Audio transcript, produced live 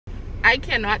I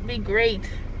cannot be great.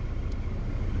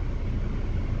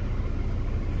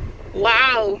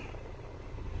 Wow.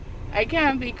 I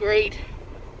can't be great.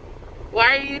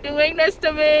 Why are you doing this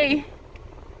to me?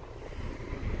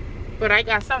 But I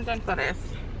got something for this.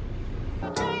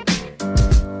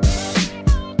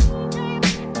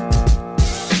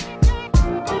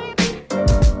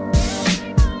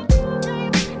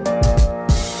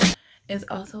 It's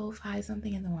also 5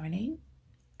 something in the morning.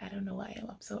 I don't know why I'm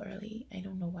up so early. I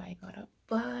don't know why I got up,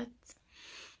 but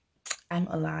I'm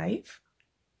alive.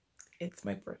 It's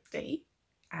my birthday,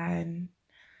 and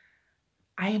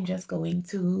I am just going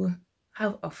to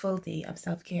have a full day of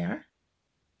self-care.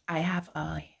 I have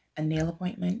a nail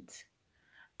appointment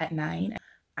at 9.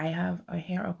 I have a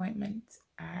hair appointment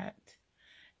at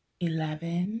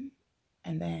 11,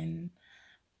 and then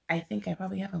I think I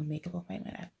probably have a makeup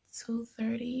appointment at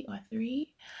 2:30 or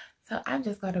 3. So I'm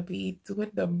just gonna be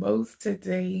doing the most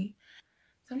today.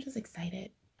 So I'm just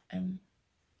excited.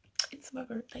 It's my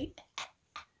birthday.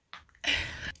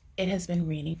 It has been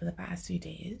raining for the past 2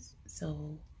 days,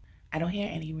 so I don't hear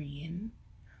any rain.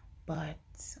 But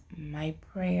my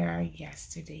prayer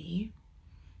yesterday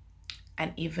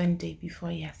and even day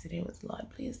before yesterday was, Lord,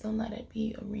 please don't let it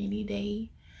be a rainy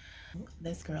day.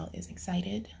 This girl is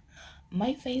excited.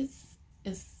 My face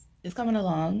is coming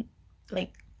along.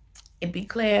 Like, it be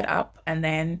cleared up and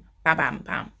then bam bam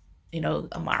bam,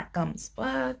 a mark comes,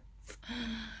 but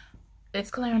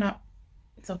it's clearing up.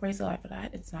 So praise the Lord for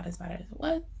that. It's not as bad as it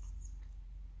was,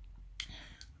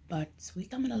 but we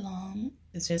coming along.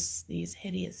 It's just these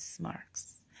hideous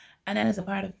marks, and then it's a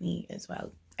part of me as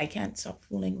well. I can't stop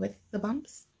fooling with the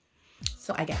bumps,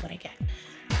 so I get what I get.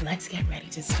 Let's get ready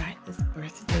to start this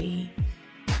birthday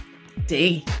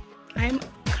day. I'm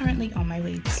currently on my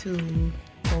way to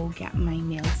go get my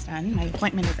nails done. My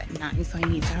appointment is at 9, so I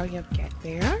need to hurry up, get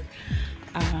there.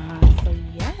 So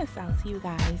yes, I'll see you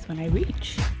guys when I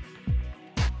reach.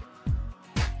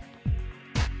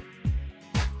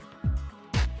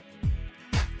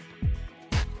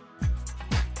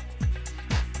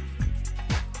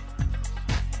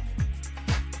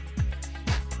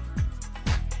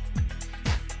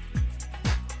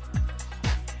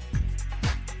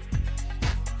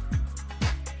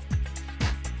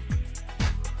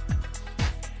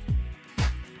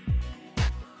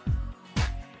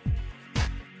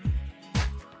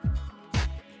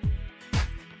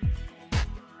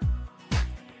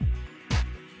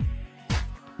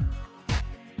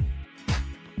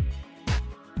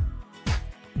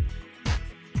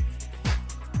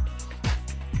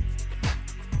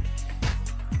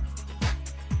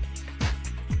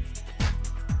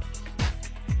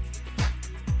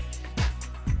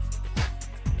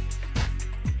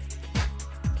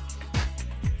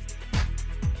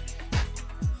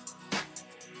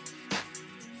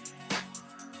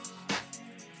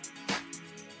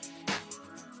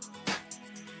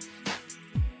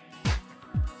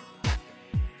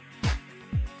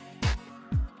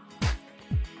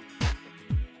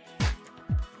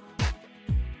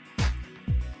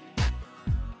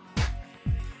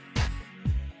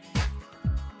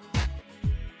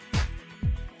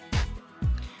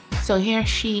 So here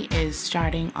she is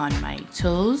starting on my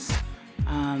toes.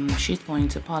 She's going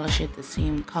to polish it the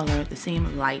same color, the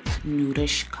same light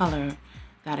nudish color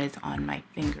that is on my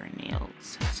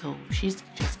fingernails. So she's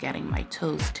just getting my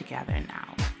toes together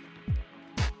now.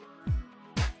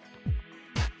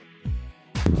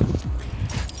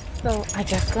 So I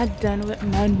just got done with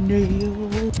my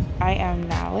nails. I am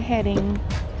now heading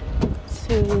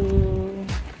to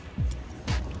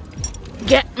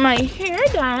get my hair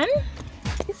done.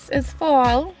 This is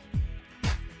fall,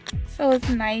 so it's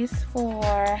nice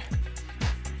for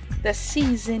the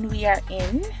season we are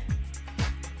in.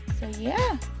 So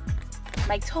yeah,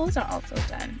 my toes are also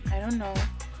done. I don't know,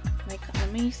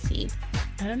 let me see.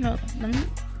 I don't know.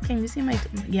 Can you see my?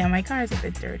 Yeah, my car is a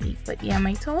bit dirty, but yeah,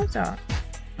 my toes are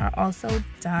also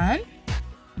done.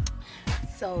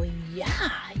 So yeah.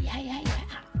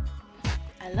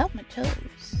 I love my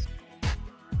toes.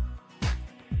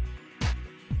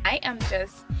 I am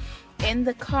just in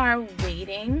the car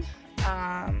waiting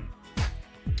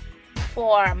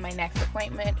for my next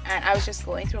appointment, and I was just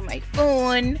going through my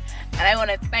phone, and I want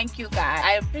to thank you guys.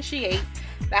 I appreciate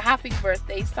the happy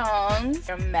birthday songs,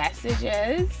 your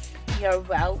messages, your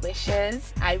well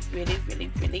wishes. I really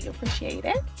appreciate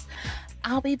it.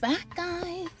 I'll be back,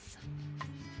 guys.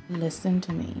 Listen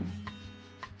to me.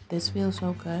 This feels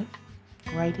so good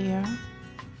right here.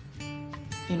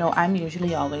 I'm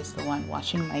usually always the one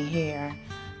washing my hair,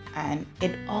 and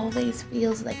it always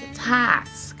feels like a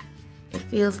task. It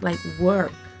feels like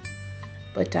work.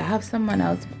 But to have someone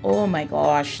else, oh my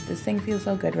gosh, this thing feels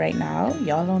so good right now.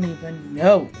 Y'all don't even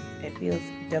know. It feels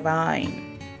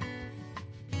divine.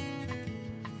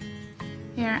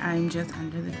 Here I'm just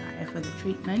under the dryer for the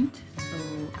treatment, so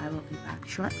I will be back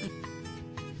shortly.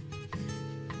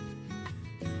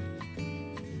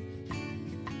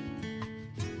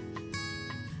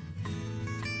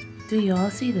 Do y'all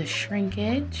see the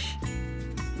shrinkage?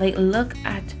 Like, look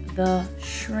at the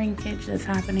shrinkage that's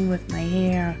happening with my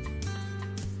hair.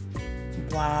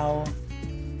 Wow.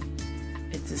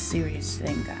 It's a serious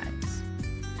thing, guys.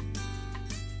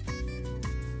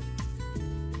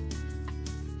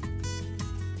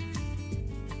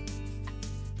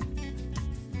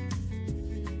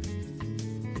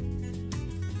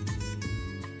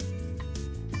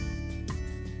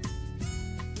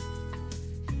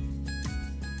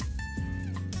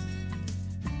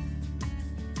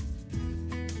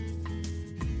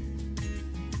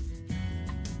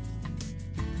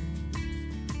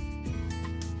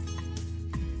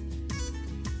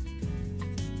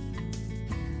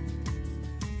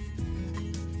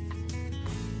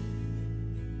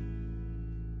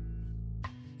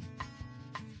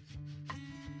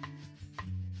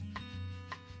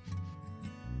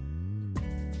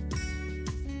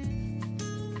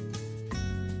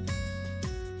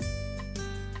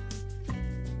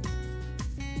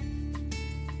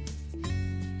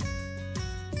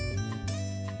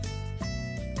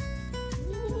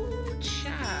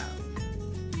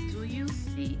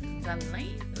 The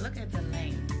length, look at the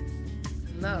length.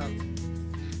 Look,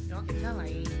 y'all can tell I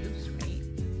ain't used right.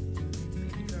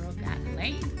 Baby girl got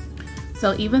length.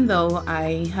 So even though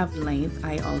I have length,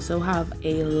 I also have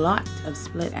a lot of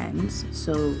split ends.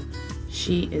 So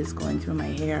she is going through my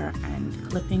hair and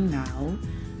clipping now,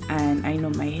 and I know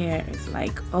my hair is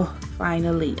like, oh,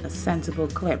 finally a sensible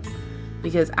clip,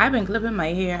 because I've been clipping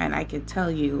my hair and I can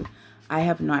tell you I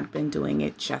have not been doing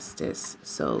it justice.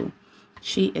 So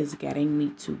she is getting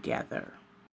me together.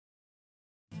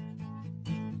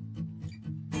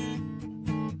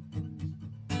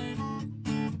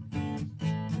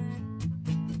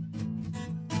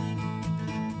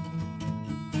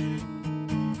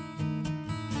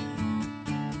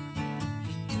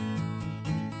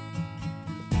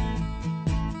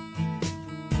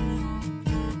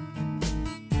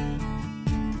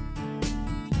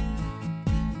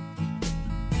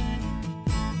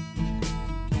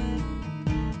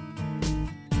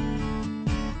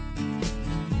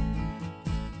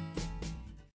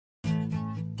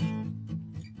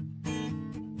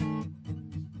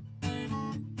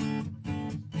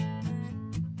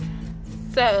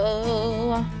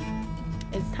 So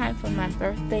it's time for my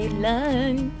birthday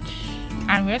lunch,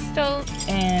 and we're still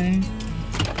in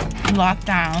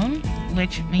lockdown,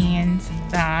 which means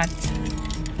that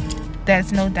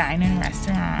there's no dining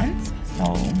restaurants.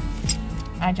 So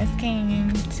I just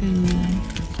came to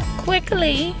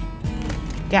quickly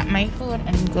get my food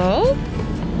and go.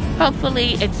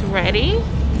 Hopefully it's ready.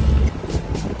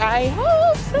 I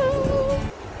hope so.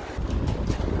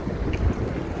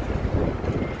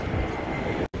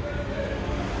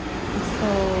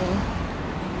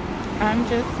 I'm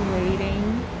just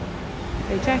waiting.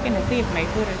 They're checking to see if my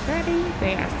food is ready.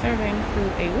 They are serving through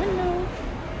a window.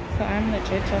 So I'm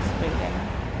legit just waiting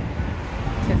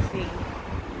to see.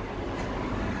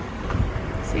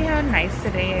 See how nice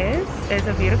today is? It's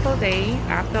a beautiful day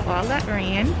after all that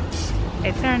rain.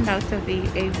 It turned out to be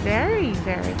a very,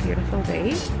 very beautiful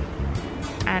day.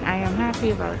 And I am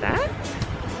happy about that.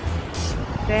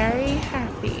 Very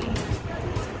happy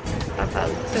about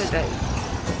today.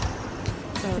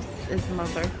 So it's my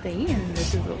birthday and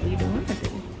this is what we doing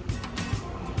today.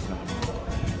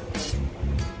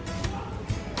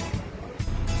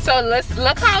 So let's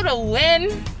look how the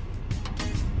wind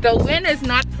is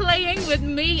not playing with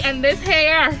me and this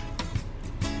hair.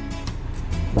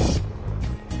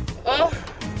 Oh,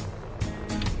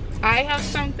 I have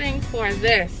something for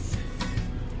this.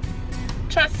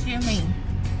 Trust you me.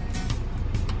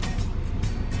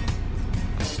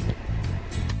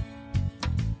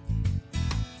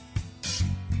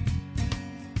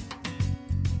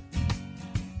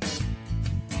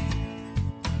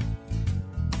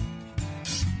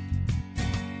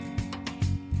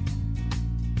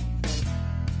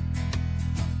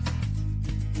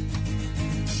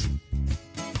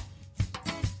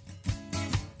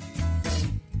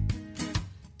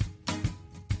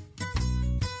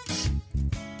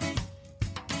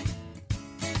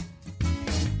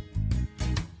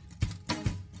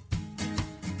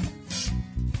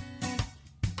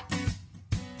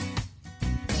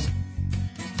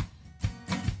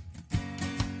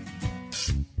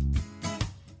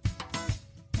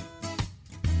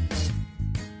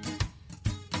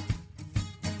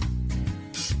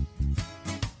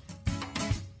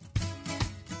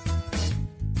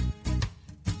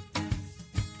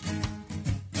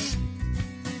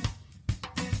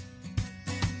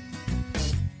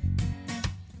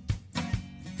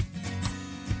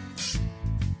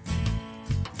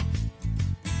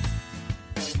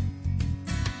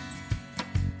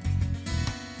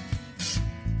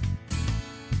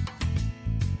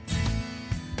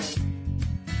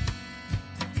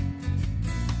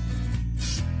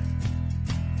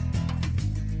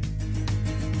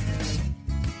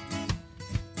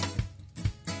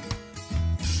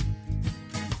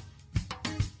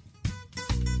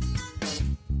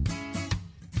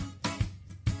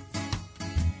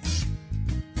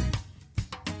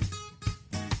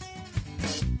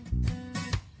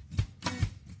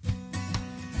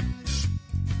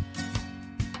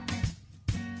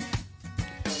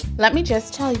 Let me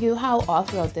just tell you how all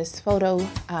throughout this photo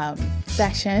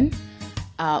session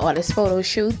or this photo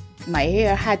shoot, my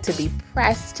hair had to be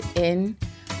pressed in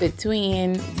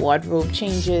between wardrobe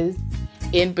changes,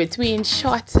 in between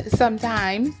shots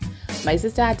sometimes. My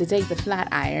sister had to take the flat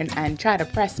iron and try to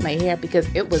press my hair because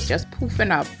it was just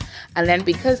poofing up. And then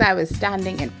because I was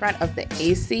standing in front of the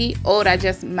AC, oh, that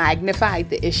just magnified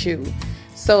the issue.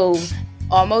 So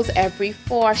almost every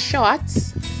 4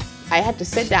 shots, I had to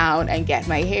sit down and get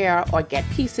my hair or get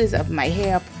pieces of my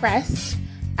hair pressed,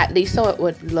 at least so it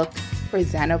would look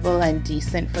presentable and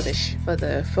decent for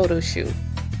the photo shoot.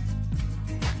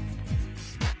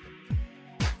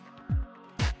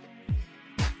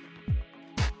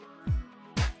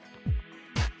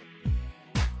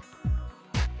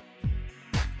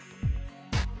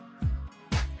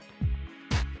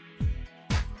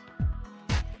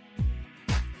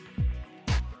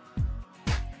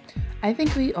 I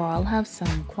think we all have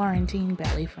some quarantine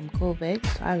belly from COVID,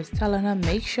 so I was telling her,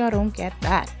 make sure I don't get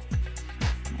that.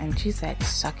 And she said,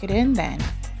 suck it in then.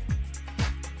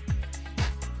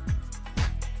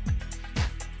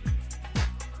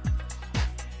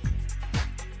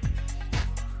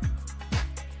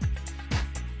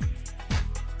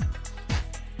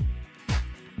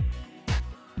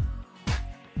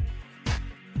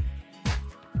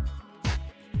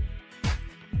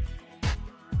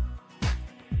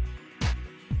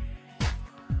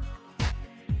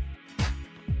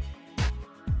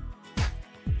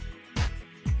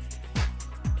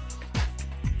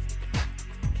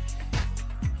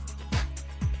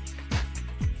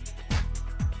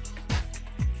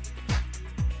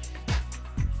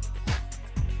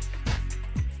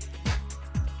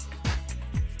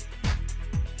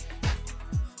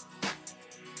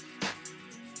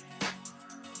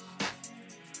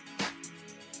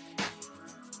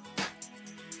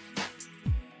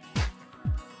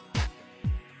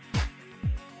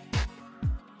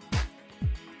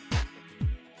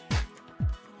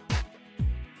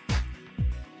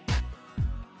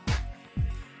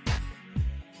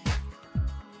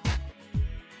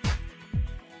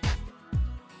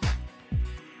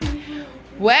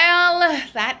 Well,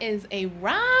 that is a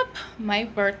wrap. My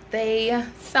birthday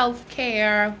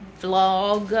self-care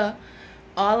vlog,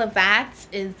 all of that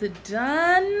is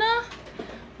done.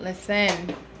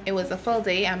 Listen, it was a full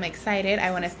day. I'm excited. I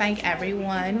want to thank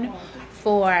everyone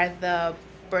for the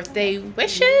birthday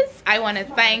wishes. I want to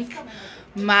thank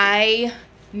my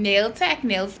nail tech,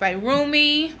 Nails by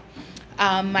Rumi,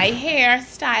 my hair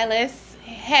stylist,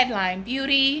 Headline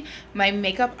Beauty, my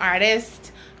makeup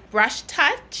artist, Brush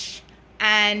Touch,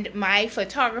 and my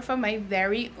photographer, my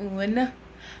very own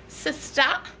sister,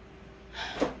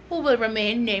 who will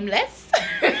remain nameless.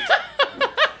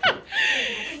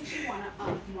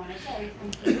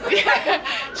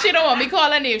 She don't want me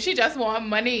call her name, she just want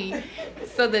money.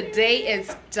 So the day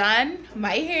is done.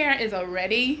 My hair is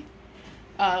already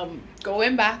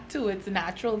going back to its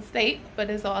natural state, but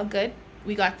it's all good.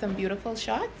 We got some beautiful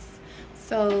shots.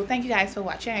 So thank you guys for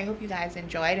watching. I hope you guys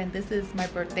enjoyed, and this is my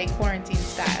birthday quarantine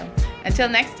style. Until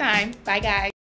next time, bye guys.